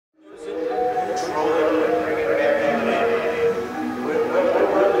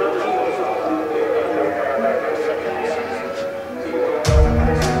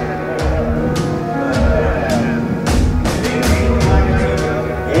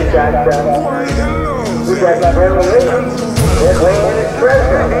we got Colonel Williams, they're weighing in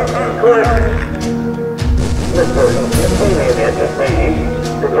expression. Of course, Mr. Opinion is the thing,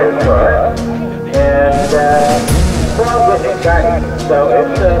 the 10 car, and so I'm getting excited. So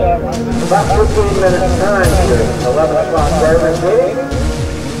it's about 15 minutes time to 11 o'clock driver's meeting.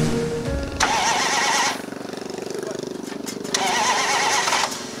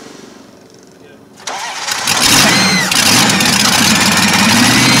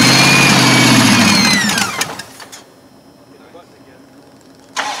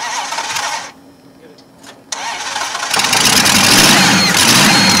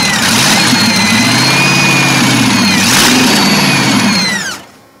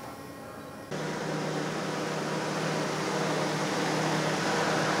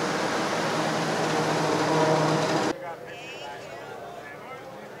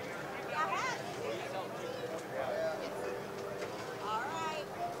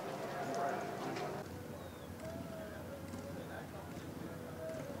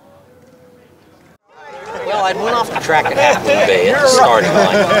 Well, I went off the track at Half Moon Bay at the starting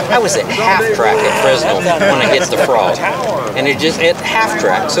line. I was at half track at Fresno when I hit the frog. And it just at half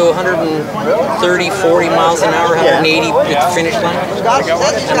track, so 130, 40 miles an hour, 180 at the finish line.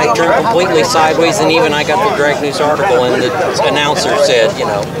 And I turned completely sideways, and even I got the Drag News article, and the announcer said, you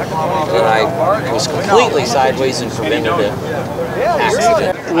know, that I was completely sideways and prevented an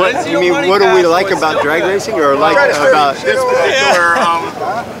accident. What, you mean, what do we like about drag racing, or like about this particular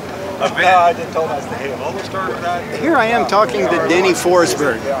I just told us to hit him. Almost started that. Here I am talking to Denny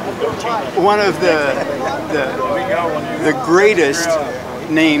Forsberg, one of the greatest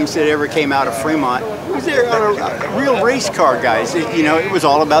names that ever came out of Fremont. He was a real race car guys. You know, it was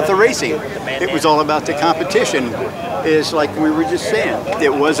all about the racing. It was all about the competition. It's like we were just saying.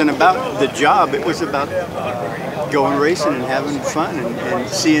 It wasn't about the job. It was about going racing and having fun and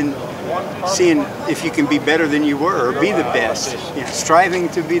seeing if you can be better than you were, or be the best. You know, striving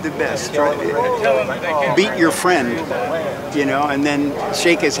to be the best. Beat your friend, you know, and then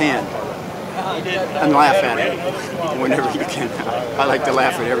shake his hand and laugh at him whenever you can. I like to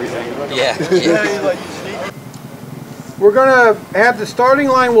laugh at everything. Yeah. We're gonna have the starting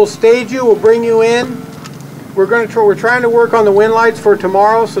line. We'll stage you. We'll bring you in. We're trying to work on the wind lights for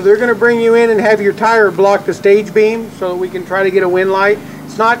tomorrow, so they're gonna bring you in and have your tire block the stage beam so that we can try to get a wind light.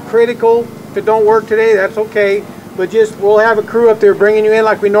 It's not critical. If it don't work today, that's okay. But just, we'll have a crew up there bringing you in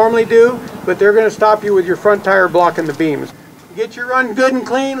like we normally do, but they're going to stop you with your front tire blocking the beams. Get your run good and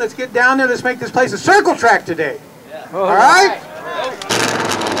clean. Let's get down there. Let's make this place a circle track today. All right?